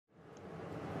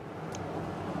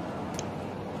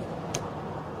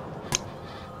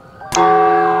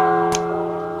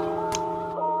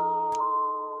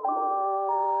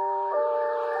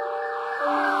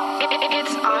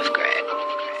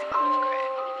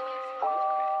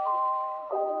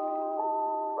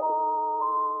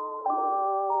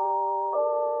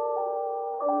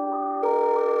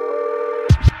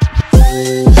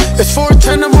It's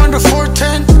 410, I'm on the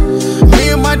 410. Me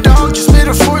and my dog just made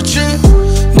a fortune.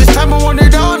 This time I want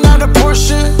it all, not a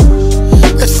portion.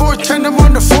 It's 410, I'm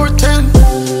on the 410.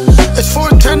 It's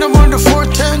 410, I'm on the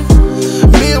 410.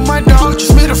 Me and my dog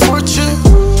just made a fortune.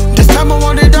 This time I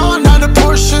want it all, not a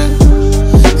portion.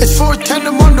 It's 410,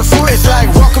 I'm on the 410. It's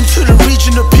like, welcome to the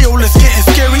region of Peel, it's getting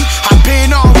scary. I've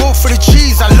been on road for the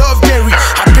cheese, I love dairy.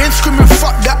 I've been screaming,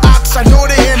 fuck the ops, I know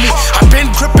they hear me. I've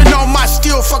been gripping on my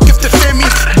steel, fuck if they fear me.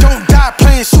 Don't die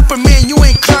playing Superman, you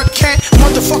ain't Clark Kent.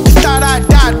 Motherfuckers thought I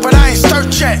died, but I ain't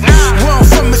start yet. Where I'm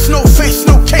from, it's no face,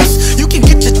 no case. You can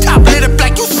get your top lit up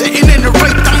like you sitting in the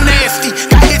rape, I'm nasty.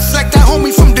 Got hits like that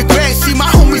homie from the grassy. My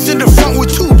homies in the front with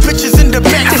two bitches in the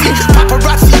backseat.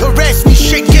 Paparazzi harass me,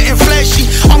 shit getting flashy.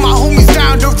 All my homies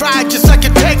down the ride just like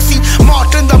a taxi.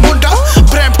 Malton the munda,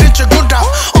 Brampton Chagunda.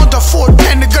 On the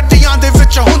 410, ਗੱਡੀਆਂ ਦੇ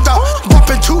ਵਿੱਚ ਹੁੰਦਾ.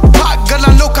 Bumping Tupac,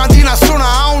 ਗੱਲਾਂ ਲੋਕਾਂ ਦੀ ਨਾ ਸੁਣਾ.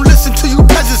 I don't listen to you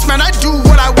peasants, man, I do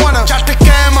what I wanna. ਜੱਟ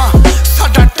ਕੈਮਾ,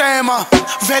 ਸਾਡਾ ਟਾਈਮ ਆ.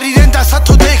 ਵੈਰੀ ਰਹਿੰਦਾ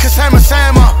ਸਾਥੋਂ ਦੇਖ ਸਹਿਮ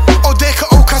ਸਹਿਮਾ. ਉਹ ਦੇਖ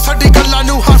ਔਖਾ ਸਾਡੀ ਗੱਲਾਂ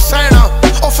ਨੂੰ ਹੱਸਣਾ.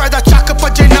 ਉਹ ਫਾਇਦਾ ਚੱਕ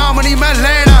ਭੱਜੇ ਨਾਮ ਨਹੀਂ ਮੈਂ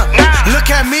ਲੈਣਾ.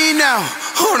 Look at me now,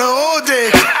 ਹੁਣ ਉਹ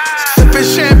ਦੇਖ. Sipping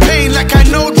champagne like I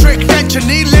know Drake. Tension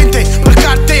ਨਹੀਂ ਲੈਂਦੇ ਪਰ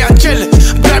ਕਰਦੇ ਆ chill.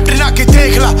 Brampton ਆ ਕੇ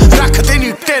ਦੇਖ ਲਾ, ਰੱਖਦੇ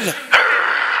ਨਹੀਂ ਢਿੱਲ.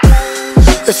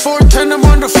 It's 410, I'm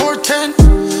on the 410.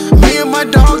 Me and my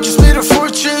dog just made a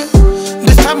fortune.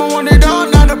 This time I want it all,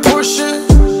 not a portion.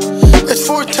 It's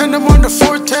 410, I'm on the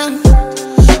 410.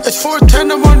 It's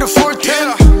 410, I'm on the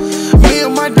 410. Me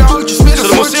and my dog just made a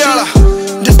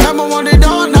fortune. This time I want it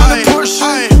all, not a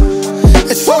portion.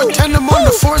 It's 410, I'm on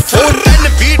the 410.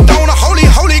 410 beat down, holy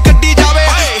holy ਗੱਡੀ ਜਾਵੇ.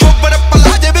 ਉੱਪਰ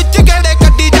ਪਲਾਜੇ ਵਿੱਚ ਗੇੜੇ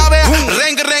ਕੱਢੀ ਜਾਵੇ.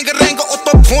 Ring ring ring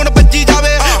ਉੱਤੋਂ phone ਵੱਜੀ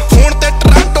ਜਾਵੇ. ਫੋਨ ਤੇ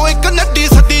ਟਰਾਂਟੋ ਇੱਕ ਨੱਡੀ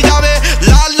ਸੱਦੀ ਜਾਵੇ.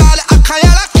 ਲਾਲ ਲਾਲ ਅੱਖਾਂ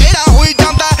ਵਾਲਾ ਕਿਹੜਾ ਹੋਈ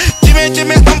ਜਾਂਦਾ. ਜਿਵੇਂ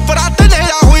ਜਿਵੇਂ ਅੰਪਰਾ ਤੇ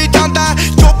ਨੇੜਾ ਹੋਈ ਜਾਂਦਾ.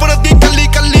 ਚੋਪਰ ਦੀ ਕੱਲੀ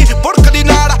ਕੱਲੀ ਬੁੜਕਦੀ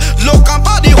ਨਾਲ ਲੋਕਾਂ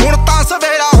ਭਾਦੀ ਹੁਣ ਤਾਂ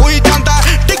ਸਵੇਰਾ ਹੋਈ ਜਾਂਦਾ.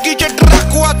 ਡਿੱਗੀ ਚ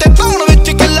ਟਰੱਕੂਆ ਤੇ ਧੌਣ ਵਿੱਚ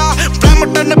ਗਿੱਲਾ.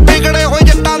 ਬ੍ਰੈਂਪਟਨ ਵਿਗੜੇ ਹੋਏ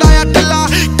ਜੱਟਾਂ ਦਾ ਆ ਢਿੱਲਾ.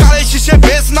 ਕਾਲੇ ਸ਼ੀਸ਼ੇ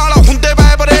ਬੇਸ ਨਾਲ ਹੁੰਦੇ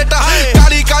ਵਾਈਬਰੇਟ.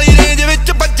 ਕਾਲੀ ਕਾਲੀ ਰੇਂਜ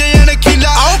ਵਿੱਚ ਵੱਜੇ ਜਣ ਖੀਲਾ.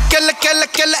 ਆਓ ਕਿੱਲ ਕਿੱਲ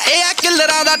ਕਿੱਲ ਇਹ ਆ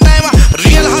ਕਿੱਲਰਾਂ ਦਾ ਟਾਈਮ.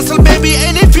 ਰੀਅਲ ਹਸਲ ਬੇਬੀ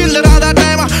ਇਹ ਨਹੀਂ ਫੀਲਰਾਂ ਦਾ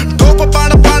ਟਾਈਮ. ਟੋਪ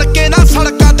ਬਣ ਬਣ ਕੇ ਨਾ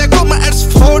ਸੜਕਾਂ ਤੇ ਘੁੰਮ. ਇਟਸ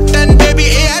 410 ਬੇਬੀ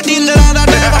ਇਹ ਆ ਡੀਲਰਾਂ ਦਾ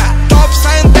ਟਾਈਮ. ਟੌਪ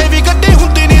ਸਾਈਨ ਤੇ ਵੀ ਗੱਡੀ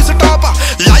ਹੁੰਦੀ ਨਹੀਂ ਸਟਾਪ.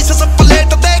 ਲਾਇਸੈਂਸ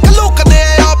ਪਲੇਟ ਦੇਖ ਲੁਕਦੇ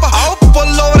ਆਪ. ਆਓ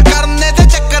ਪੁੱਲ ਓਵਰ ਕਰਨੇ ਤੇ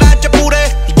ਚੱਕਰਾਂ ਚ ਪੂਰੇ.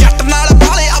 ਜੱਟ ਨਾਲ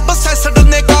ਵਾਲੇ ਅਬ ਸੈਸਡ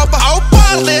ਨੇ ਕਾਪ. ਆਓ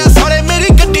ਪਾਲਦੇ ਆ ਸਾਰੇ ਮੇਰੀ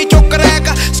ਗੱਡੀ ਚੋਂ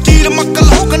ਕਰੈਕ. ਸਟੀਲ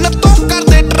ਮੱਕਲ ਹੋਗਨ ਤੋਂ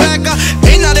ਕਰਦੇ ਟਰੈਕ.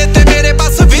 ਇਹਨਾਂ ਦੇ ਤੇ ਮੇਰੇ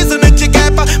ਬਸ ਵਿਜ਼ਨ ਚ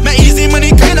ਗੈਪ. ਮੈਂ ਈਜ਼ੀ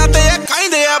ਮਨੀ ਕਹਿਣਾ ਤੇ ਇਹ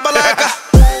ਕਹਿੰਦੇ ਆ black.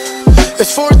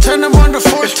 It's 410, I'm on the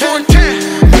 410.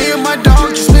 Me and my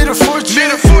dog just made a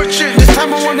fortune. This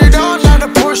time I want it all, not a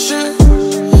portion.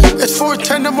 It's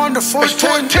 410, I'm on the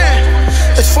 410.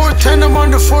 It's 410, I'm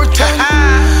on the 410.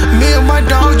 Me and my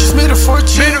dog just made a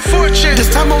fortune.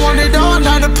 This time I want it all,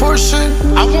 not a portion.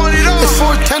 I want it all. It's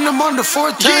 410, I'm on the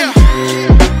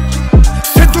 410.